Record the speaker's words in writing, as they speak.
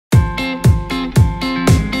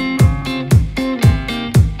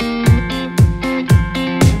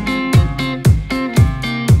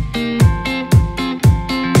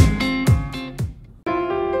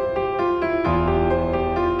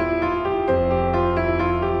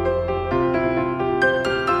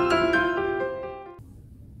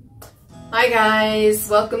Hi guys,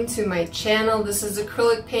 welcome to my channel. This is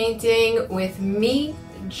acrylic painting with me,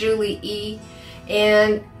 Julie E.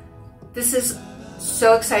 And this is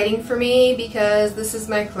so exciting for me because this is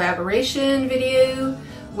my collaboration video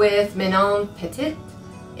with Manon Petit.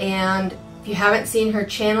 And if you haven't seen her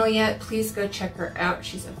channel yet, please go check her out.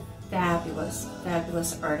 She's a fabulous,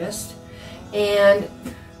 fabulous artist. And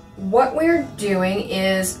what we're doing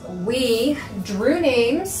is we drew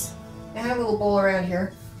names. I have a little bowl around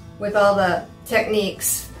here with all the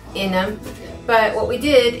techniques in them. But what we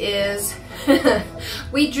did is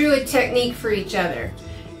we drew a technique for each other.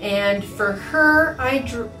 And for her, I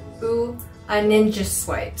drew a ninja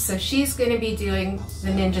swipe. So she's going to be doing the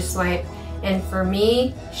ninja swipe. And for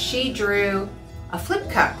me, she drew a flip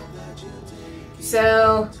cup.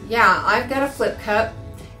 So yeah, I've got a flip cup.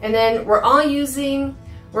 And then we're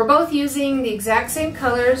both using the exact same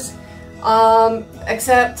colors.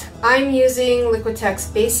 Except I'm using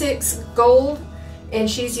Liquitex Basics Gold and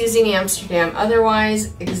she's using Amsterdam.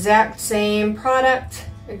 Otherwise, exact same product,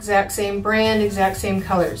 exact same brand, exact same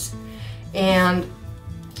colors. And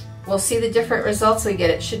we'll see the different results we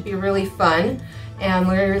get. It should be really fun and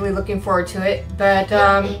we're really looking forward to it. But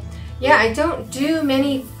yeah, I don't do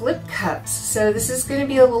many flip cups, so this is going to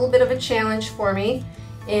be a little bit of a challenge for me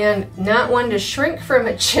and not one to shrink from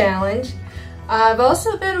a challenge. I've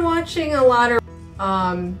also been watching a lot of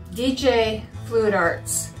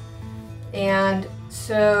DJFluidArtz, and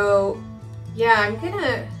so yeah, I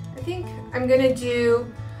think I'm gonna do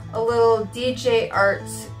a little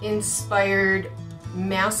DJFluidArtz inspired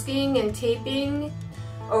masking and taping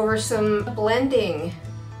over some blending,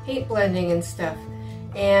 paint blending and stuff,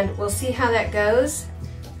 and we'll see how that goes.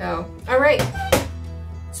 So, all right,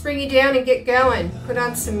 let's bring you down and get going. Put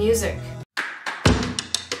on some music.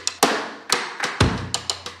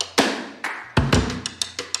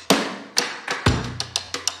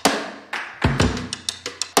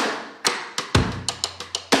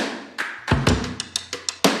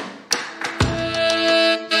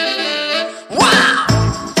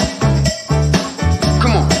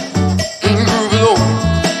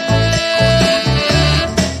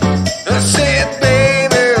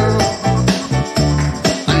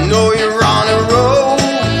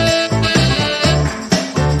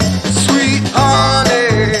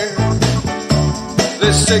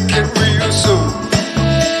 Take it real soon.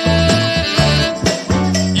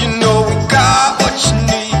 You know we got what you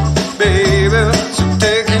need, baby. So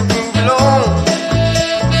take it, move along.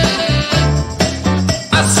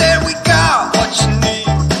 I said we got what you need,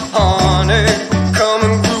 honey. Come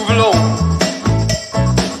and groove along.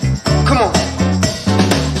 Come on.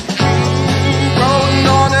 Rolling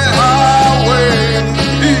on the highway,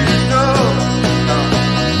 heat up.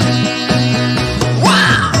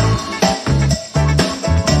 Wow.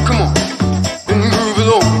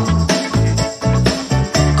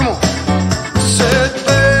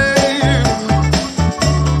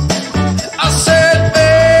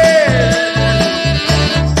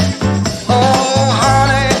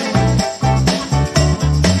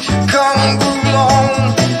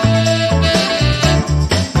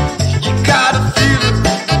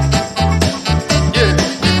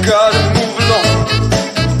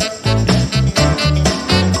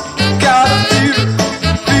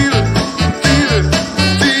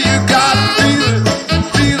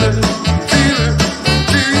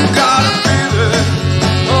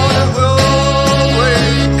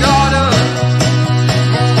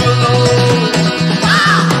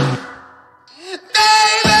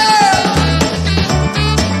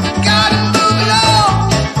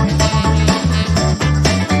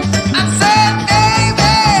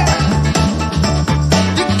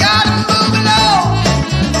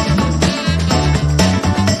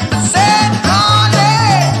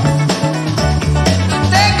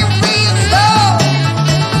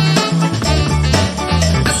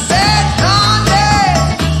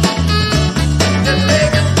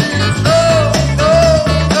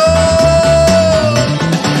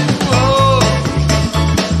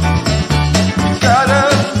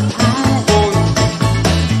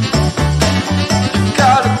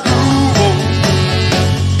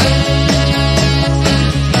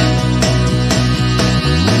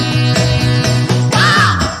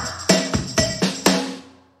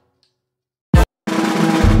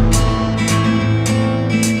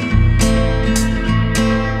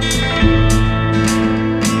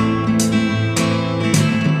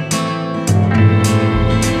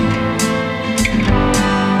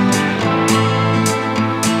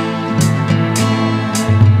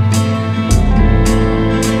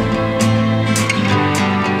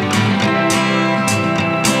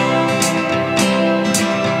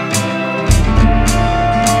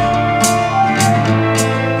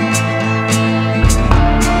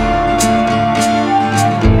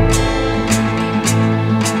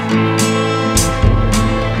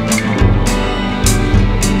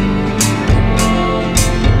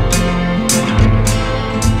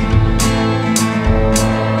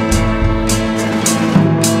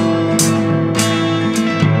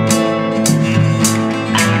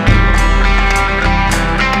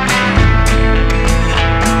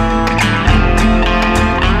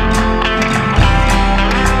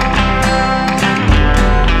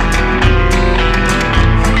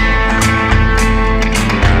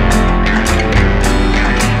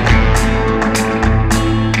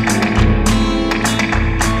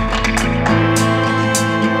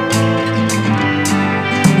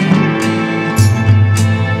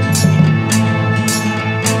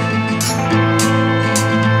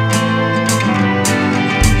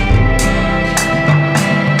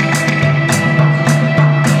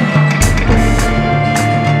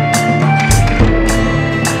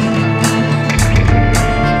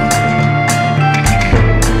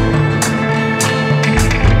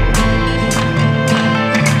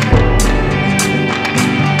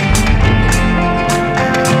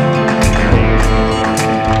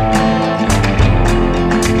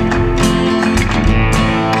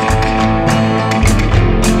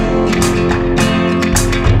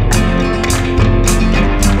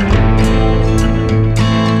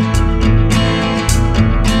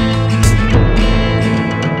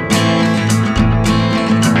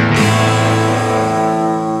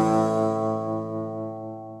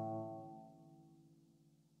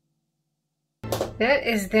 that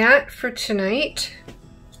is that for tonight.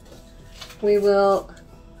 We will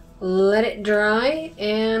let it dry,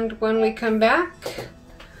 and when we come back,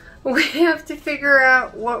 we have to figure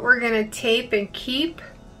out what we're gonna tape and keep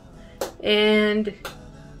and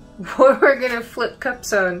what we're gonna flip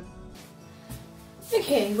cups on.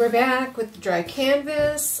 Okay, we're back with the dry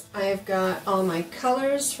canvas. I've got all my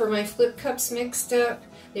colors for my flip cups mixed up.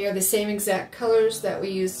 They are the same exact colors that we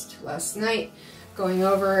used last night, going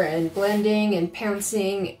over and blending and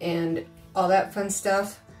pouncing and all that fun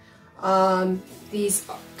stuff. These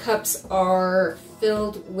cups are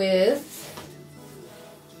filled with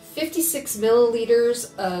 56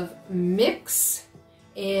 milliliters of mix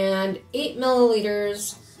and 8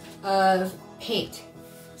 milliliters of paint.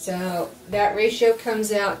 So that ratio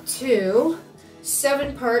comes out to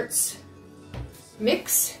 7 parts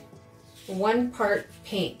mix, 1 part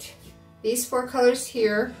paint. These 4 colors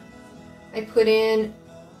here, I put in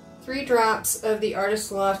 3 drops of the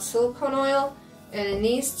Artist Loft silicone oil, and in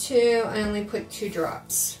these 2, I only put 2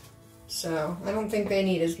 drops. So I don't think they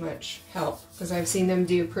need as much help because I've seen them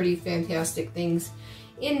do pretty fantastic things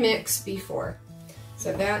in mix before.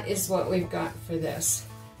 So that is what we've got for this.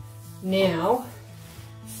 Now,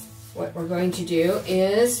 what we're going to do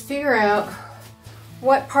is figure out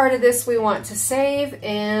what part of this we want to save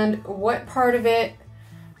and what part of it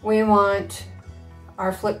we want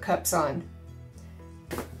our flip cups on.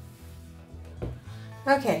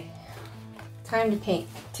 Okay, time to paint,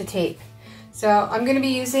 to tape. So I'm going to be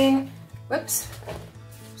using, whoops,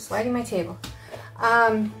 sliding my table.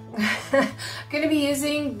 I'm going to be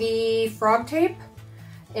using the frog tape,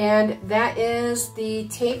 and that is the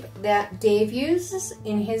tape that Dave uses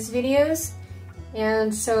in his videos,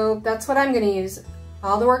 and so that's what I'm going to use.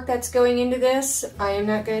 All the work that's going into this, I am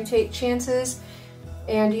not going to take chances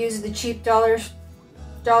and use the cheap dollar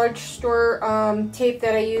store tape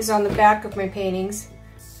that I use on the back of my paintings.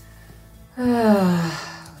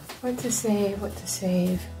 What to save, what to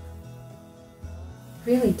save.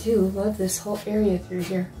 Really do love this whole area through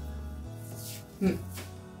here. Yeah,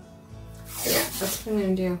 that's what I'm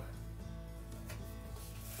going to do.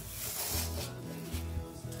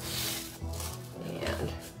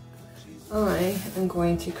 And I am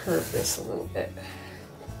going to curve this a little bit.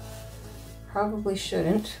 Probably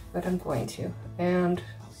shouldn't, but I'm going to. And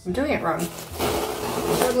I'm doing it wrong.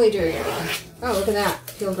 I'm totally doing it wrong. Oh, look at that.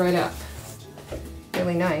 Peeled right up.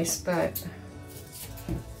 Really nice, but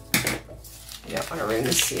you don't want to ruin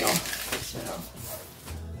the seal. So,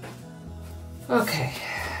 okay.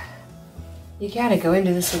 You gotta go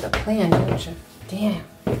into this with a plan, don't you? Damn.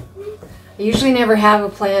 I usually never have a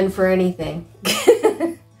plan for anything.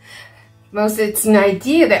 Most it's an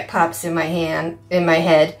idea that pops in my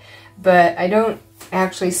head, but I don't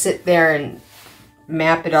actually sit there and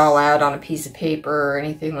map it all out on a piece of paper or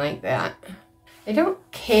anything like that. I don't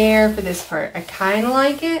care for this part. I kind of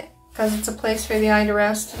like it because it's a place for the eye to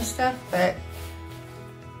rest and stuff, but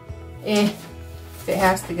if it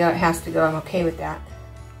has to go, it has to go. I'm okay with that.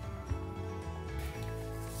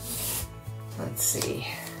 Let's see.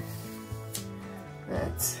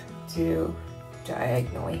 Let's do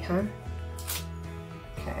diagonally, huh?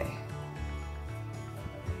 Okay.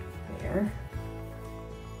 There.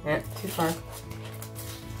 Yeah, too far.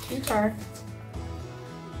 Too far.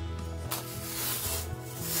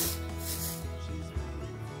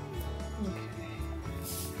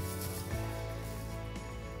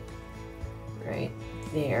 Right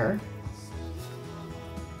there.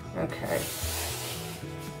 Okay.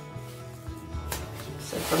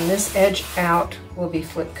 So from this edge out will be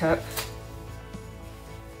flip cup.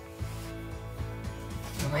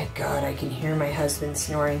 Oh my God, I can hear my husband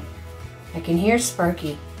snoring. I can hear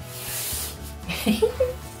Sparky. Okay,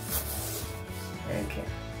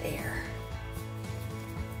 there.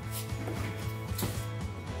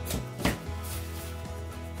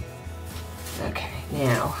 Okay,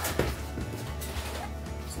 now,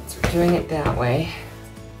 since we're doing it that way,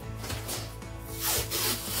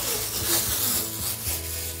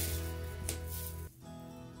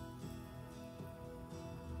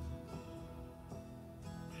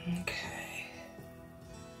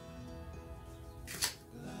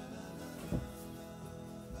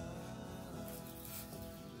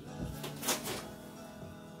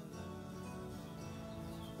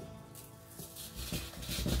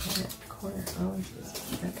 corner. Oh,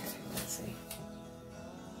 okay, let's see.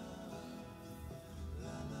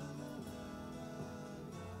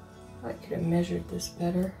 I could have measured this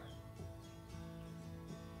better.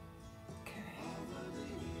 Okay,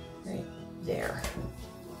 right there.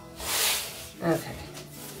 Okay,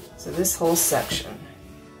 so this whole section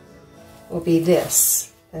will be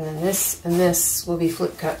this, and then this and this will be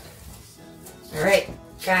flip cut. All right,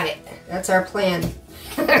 got it. That's our plan.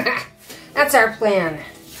 That's our plan.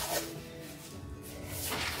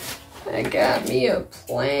 I got me a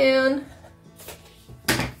plan.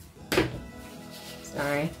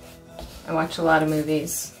 Sorry, I watch a lot of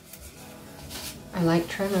movies. I like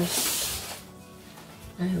tremors.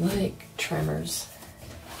 I like tremors.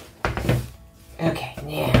 Okay,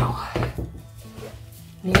 now.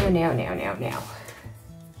 Now.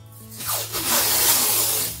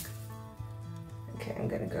 Okay, I'm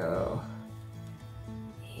gonna go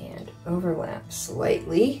and overlap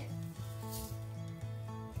slightly.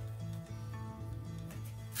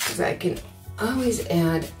 Because I can always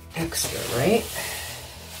add extra, right?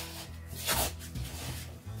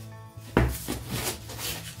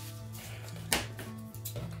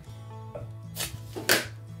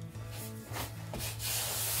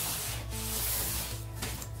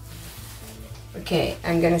 Okay,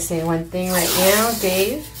 I'm gonna say one thing right now,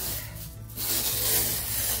 Dave.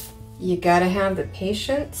 You gotta have the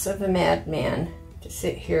patience of a madman to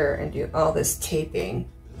sit here and do all this taping,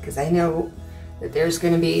 because I know that there's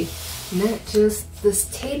gonna be not just this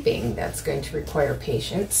taping that's going to require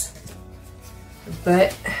patience,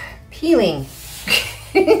 but peeling.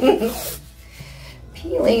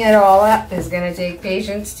 Peeling it all up is gonna take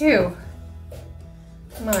patience too.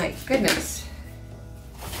 My goodness.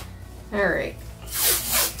 All right.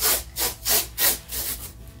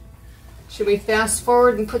 Should we fast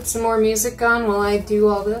forward and put some more music on while I do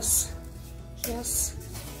all this? Yes.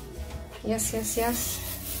 Yes.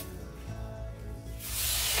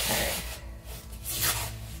 Okay.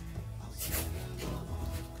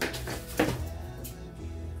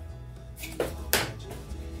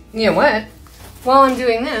 You know what? While I'm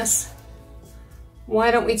doing this, why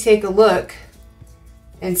don't we take a look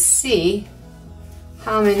and see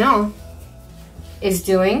how Manon is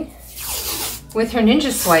doing with her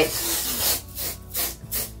ninja swipe.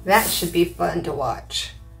 That should be fun to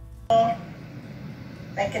watch. Like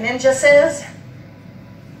a ninja says,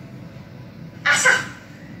 Asa!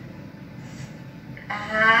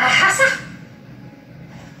 Asa!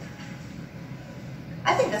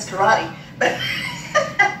 I think that's karate, but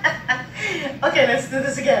okay, let's do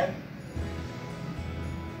this again.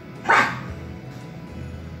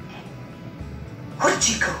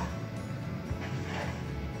 Chico.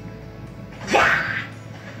 Yeah.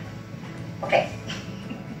 Okay.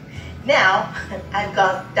 Now I've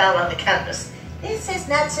gone down on the canvas. This is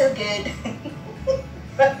not so good,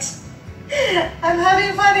 but I'm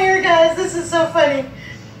having fun here, guys. This is so funny.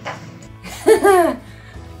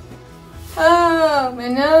 Oh,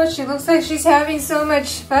 Manon, she looks like she's having so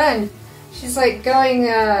much fun. She's like going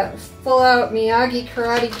full out Miyagi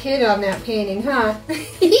Karate Kid on that painting, huh?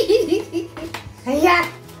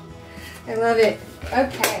 Yeah, I love it.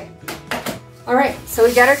 Okay. All right, so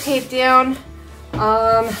we got our tape down.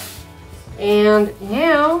 And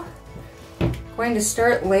now I'm going to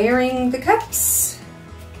start layering the cups.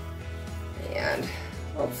 And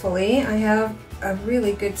hopefully I have a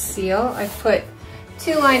really good seal. I put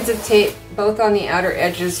 2 lines of tape, both on the outer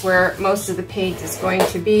edges where most of the paint is going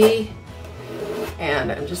to be.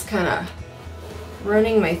 And I'm just kind of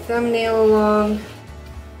running my thumbnail along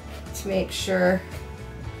to make sure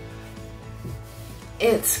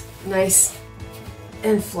it's nice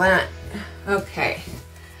and flat. Okay.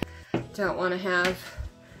 Don't want to have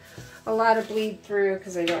a lot of bleed through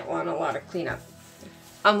because I don't want a lot of cleanup.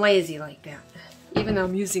 I'm lazy like that, even though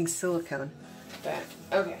I'm using silicone. But,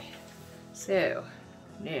 okay. So,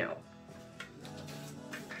 now,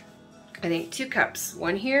 I think 2 cups.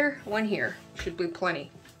 1 here, 1 here. Should be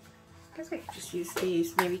plenty. I guess I could just use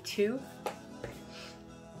these, maybe 2.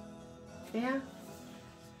 Yeah.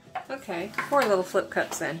 Okay, 4 little flip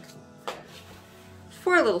cups then.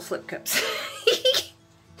 4 little flip cups.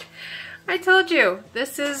 I told you,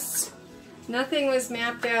 this is, nothing was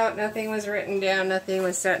mapped out, nothing was written down, nothing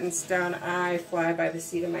was set in stone. I fly by the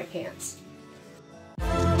seat of my pants.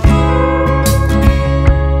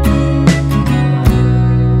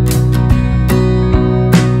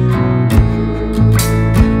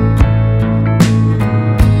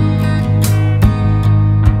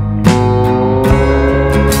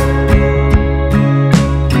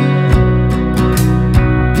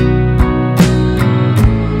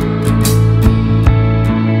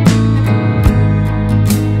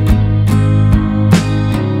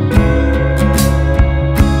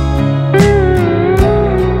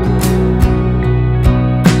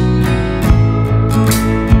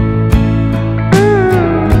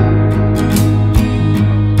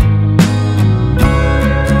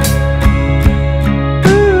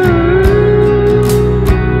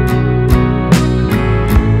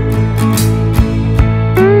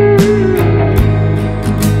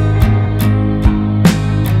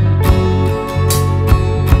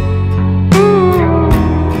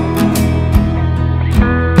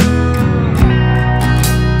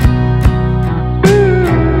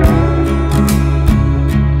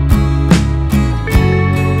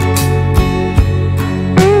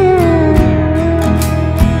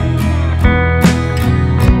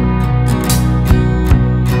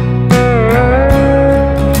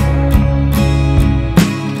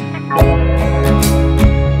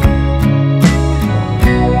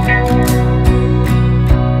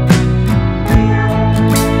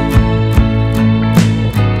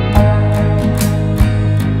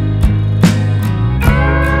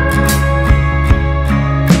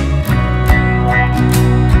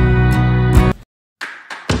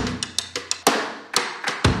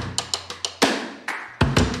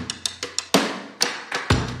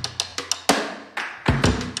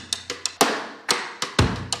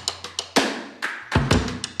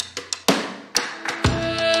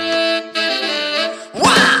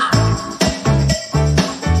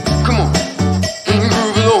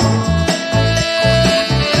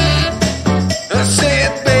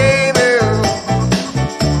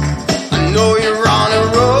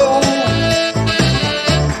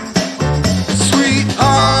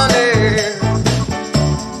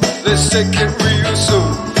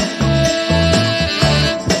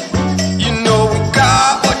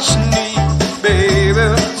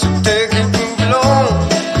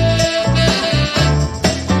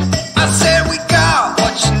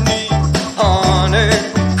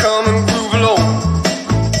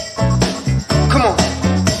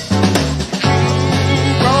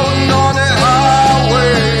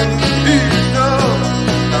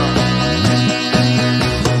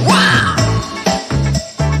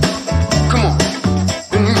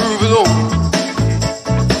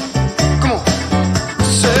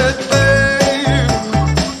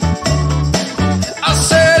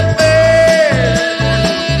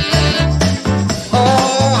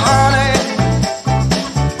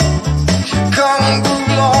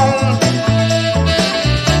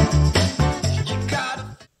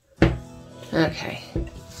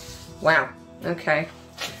 Okay,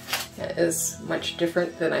 that is much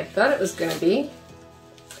different than I thought it was going to be.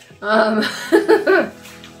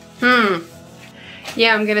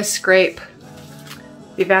 Yeah, I'm going to scrape.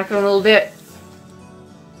 Be back in a little bit.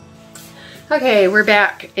 Okay, we're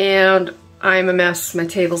back, and I'm a mess. My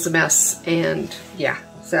table's a mess, and yeah,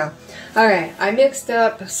 so. Alright, I mixed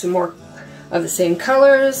up some more of the same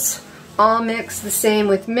colors, all mixed the same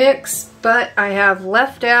with mix, but I have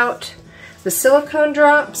left out the silicone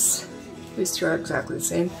drops. These two are exactly the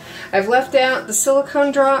same. I've left out the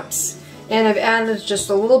silicone drops, and I've added just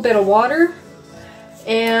a little bit of water,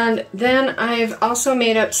 and then I've also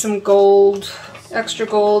made up some gold, extra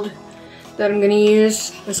gold, that I'm going to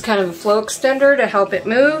use as kind of a flow extender to help it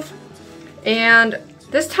move. And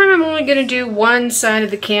this time I'm only going to do one side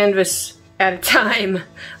of the canvas at a time.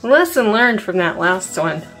 Lesson learned from that last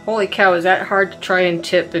one. Holy cow, is that hard to try and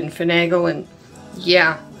tip and finagle, and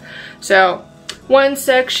yeah. So, one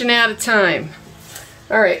section at a time.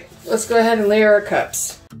 Alright, let's go ahead and layer our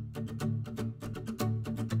cups.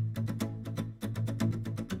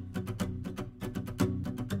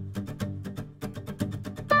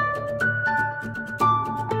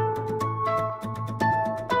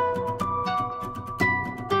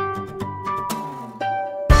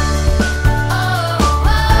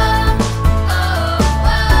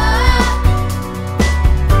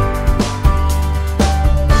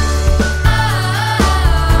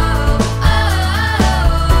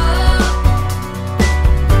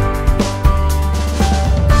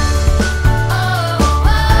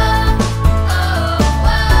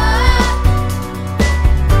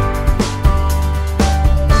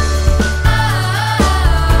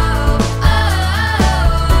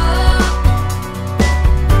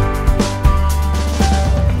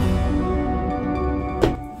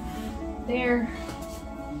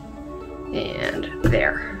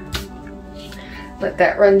 Let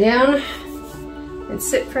that run down and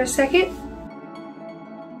sit for a second.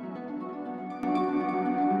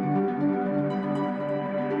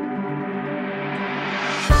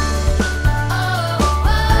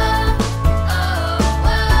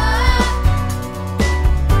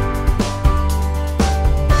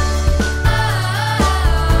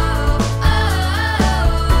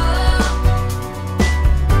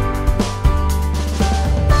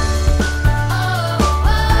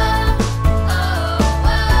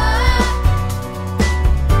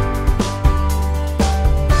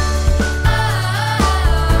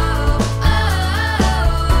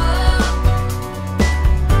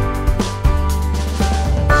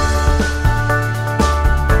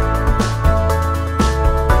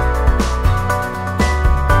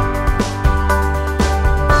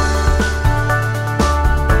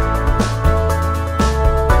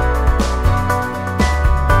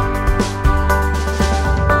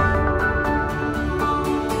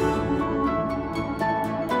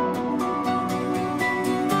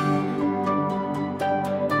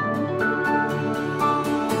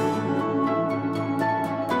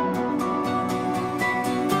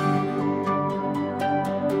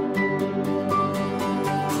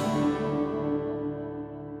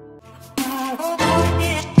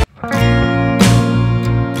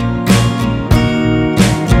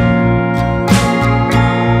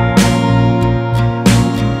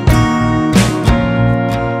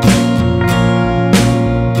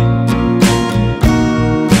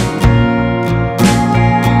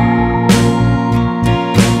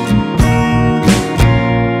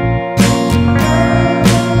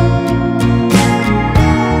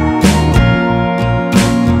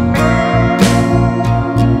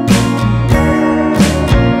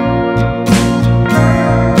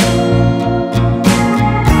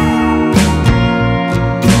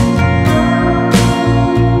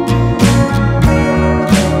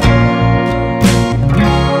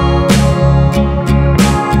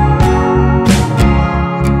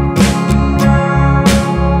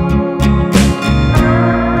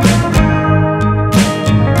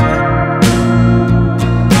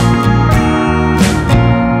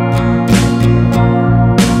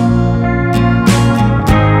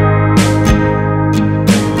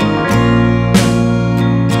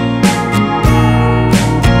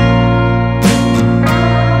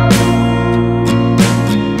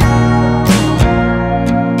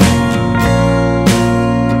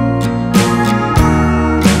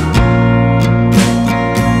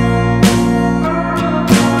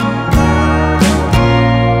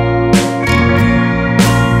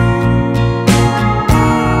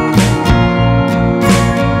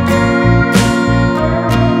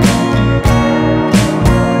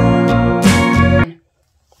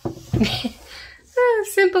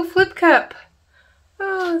 Simple flip cup.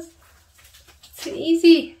 Oh, it's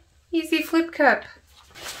easy. Easy flip cup.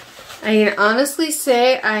 I can honestly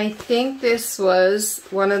say I think this was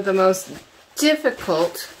one of the most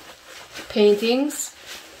difficult paintings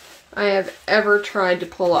I have ever tried to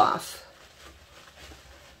pull off.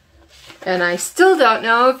 And I still don't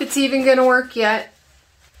know if it's even going to work yet.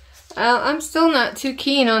 I'm still not too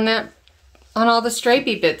keen on that, on all the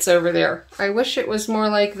stripey bits over there. I wish it was more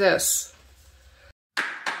like this.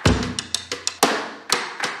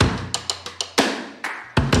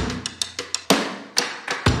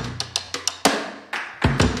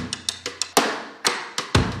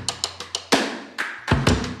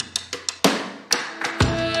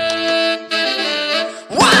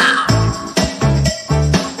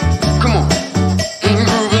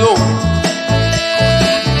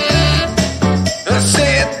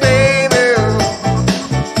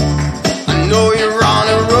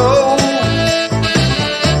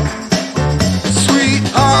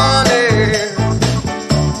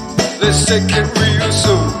 Take it real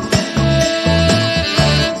soon.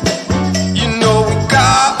 You know we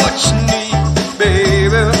got what you need,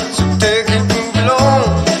 baby. So take it, move along.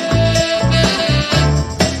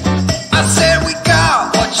 I said we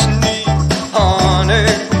got what you need, honey.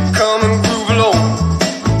 Come and groove along.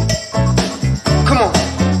 Come on.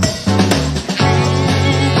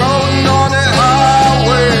 Rolling on the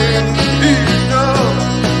highway, heat up.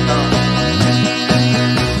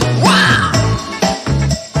 Wow.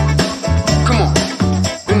 Come on,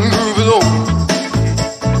 and move along.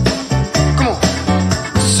 Come on.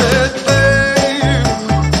 I said, babe.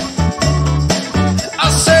 I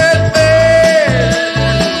said, babe.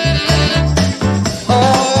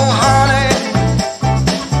 Oh, honey.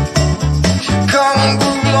 Come and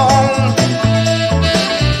move along.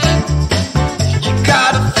 You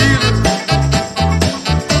gotta feel it.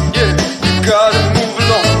 Yeah, you gotta move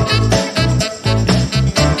along.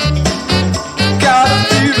 You gotta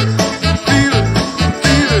feel it.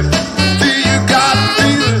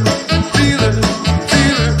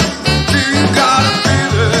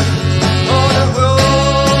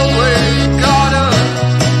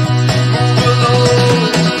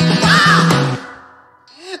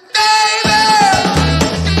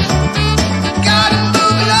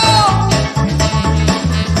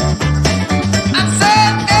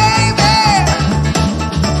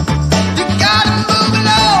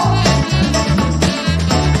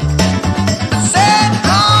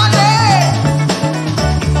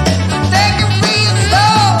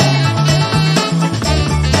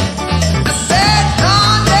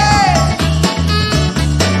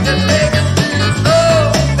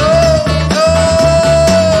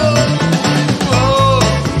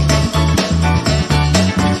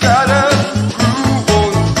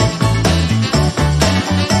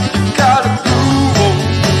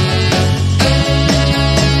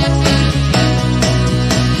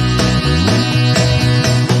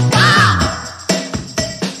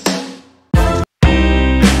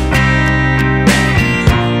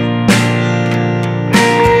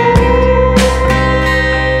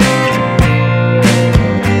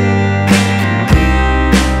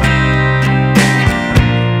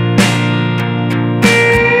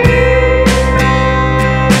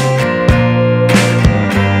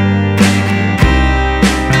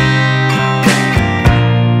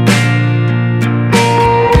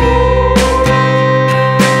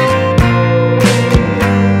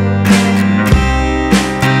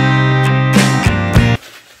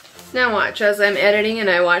 As I'm editing and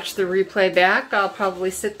I watch the replay back, I'll probably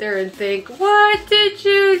sit there and think, what did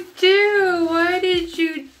you do? Why did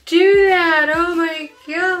you do that? Oh my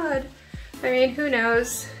God. I mean, who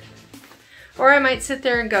knows? Or I might sit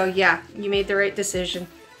there and go, yeah, you made the right decision.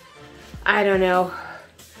 I don't know.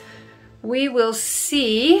 We will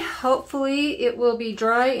see. Hopefully it will be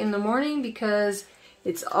dry in the morning because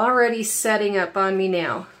it's already setting up on me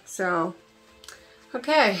now. So,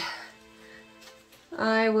 okay.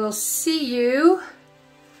 I will see you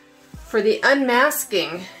for the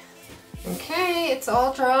unmasking. Okay, it's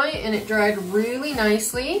all dry and it dried really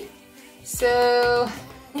nicely. So,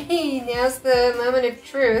 hey, now's the moment of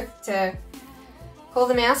truth to pull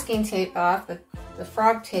the masking tape off, the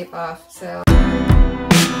frog tape off. So.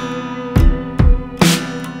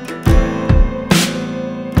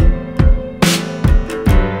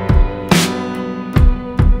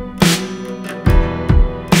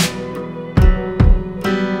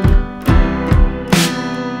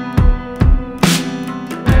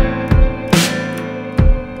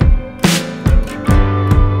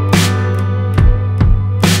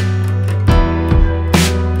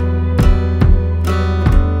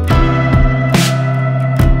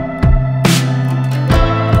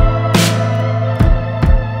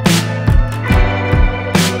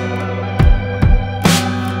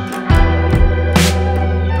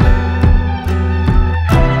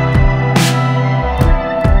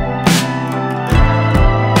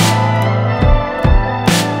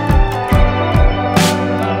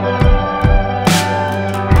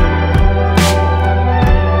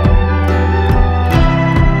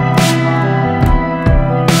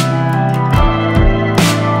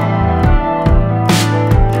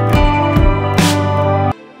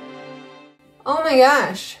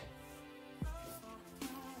 gosh.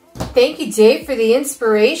 Thank you, Dave, for the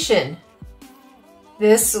inspiration.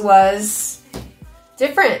 This was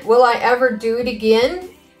different. Will I ever do it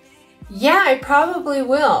again? Yeah, I probably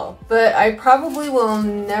will, but I probably will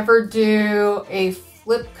never do a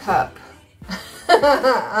flip cup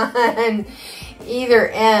on either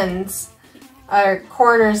ends or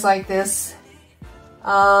corners like this.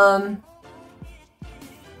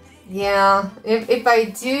 Yeah, if I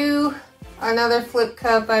do another flip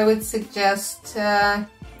cup, I would suggest to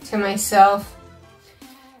myself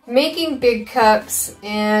making big cups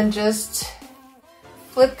and just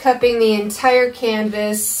flip cupping the entire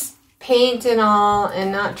canvas, paint and all,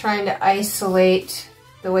 and not trying to isolate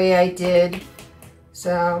the way I did.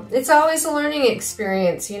 So it's always a learning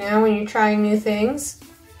experience, you know, when you're trying new things.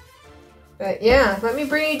 But yeah, let me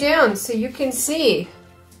bring you down so you can see.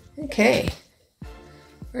 Okay,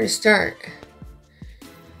 where to start?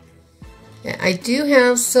 Yeah, I do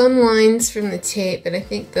have some lines from the tape, but I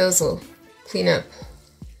think those will clean up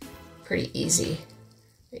pretty easy.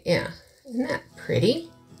 But yeah, isn't that pretty?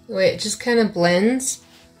 The way it just kind of blends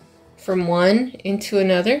from one into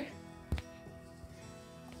another.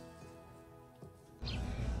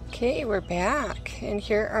 Okay, we're back, and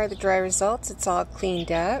here are the dry results. It's all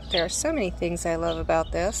cleaned up. There are so many things I love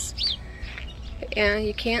about this. And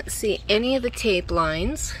you can't see any of the tape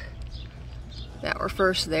lines that were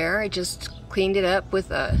first there. I just cleaned it up with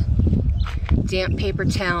a damp paper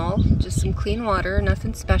towel, just some clean water,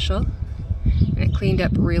 nothing special. And it cleaned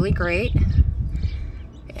up really great.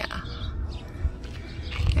 Yeah.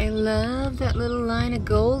 I love that little line of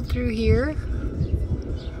gold through here.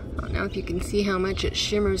 I don't know if you can see how much it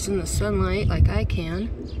shimmers in the sunlight like I can.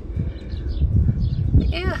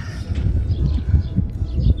 Yeah.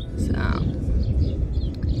 So,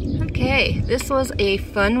 okay, this was a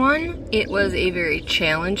fun one. It was a very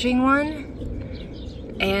challenging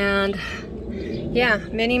one. And yeah,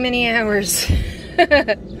 many, many hours.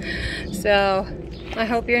 So, I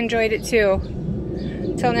hope you enjoyed it too.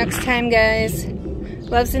 Till next time, guys.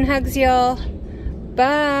 Loves and hugs, y'all.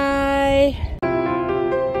 Bye.